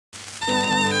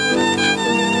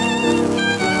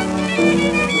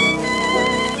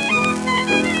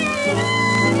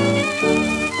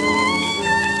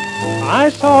I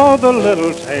saw the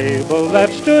little table that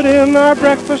stood in our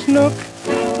breakfast nook,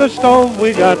 the stove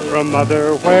we got from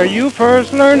Mother where you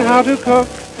first learned how to cook.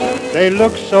 They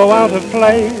look so out of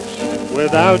place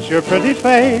without your pretty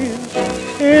face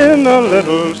in a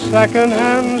little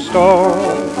second-hand store.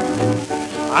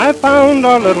 I found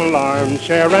our little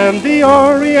armchair and the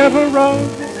oriental rug,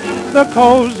 the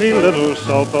cozy little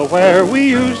sofa where we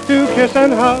used to kiss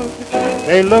and hug.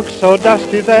 They look so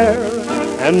dusty there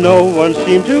and no one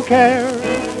seemed to care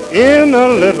in a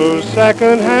little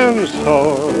second-hand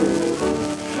store.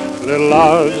 Little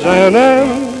odds and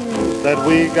ends that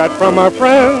we got from our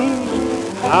friends,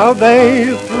 how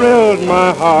they thrilled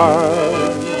my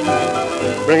heart.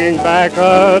 Bringing back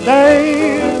a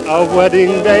day, a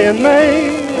wedding day in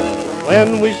May,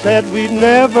 when we said we'd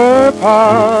never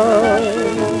part.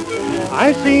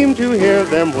 I seem to hear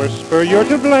them whisper, you're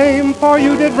to blame for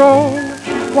you did wrong.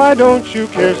 Why don't you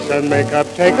kiss and make up,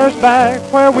 take us back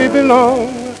where we belong?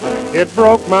 It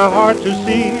broke my heart to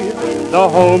see the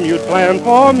home you'd planned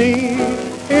for me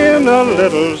in a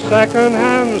little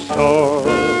second-hand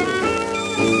store.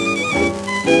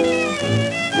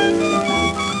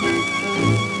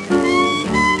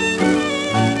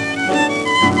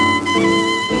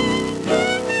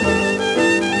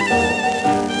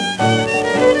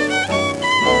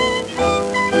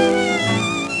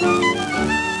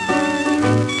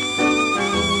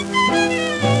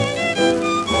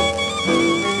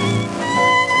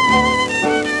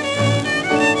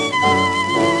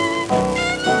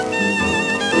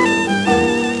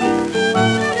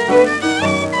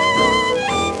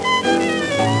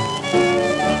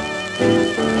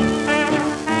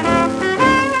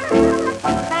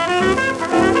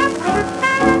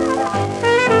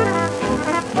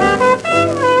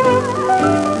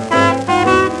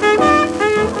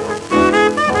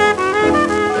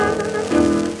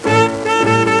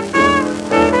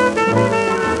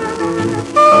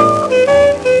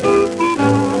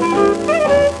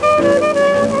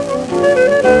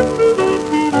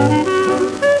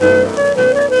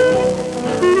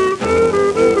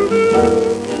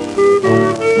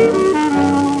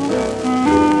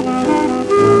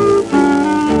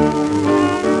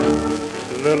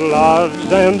 Little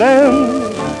odds and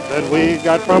ends that we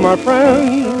got from our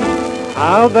friends,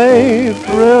 how they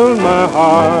thrilled my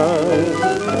heart.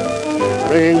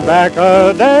 Bringing back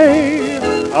a day,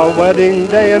 a wedding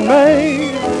day in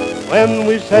May, when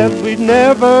we said we'd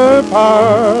never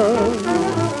part.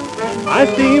 I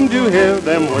seem to hear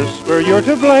them whisper, you're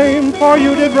to blame for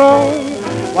you did wrong.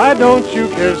 Why don't you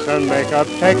kiss and make up,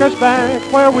 take us back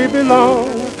where we belong?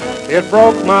 It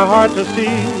broke my heart to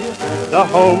see the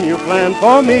home you planned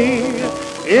for me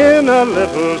in a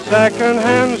little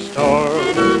second-hand store.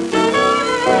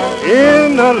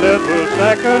 In a little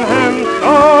second-hand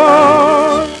store.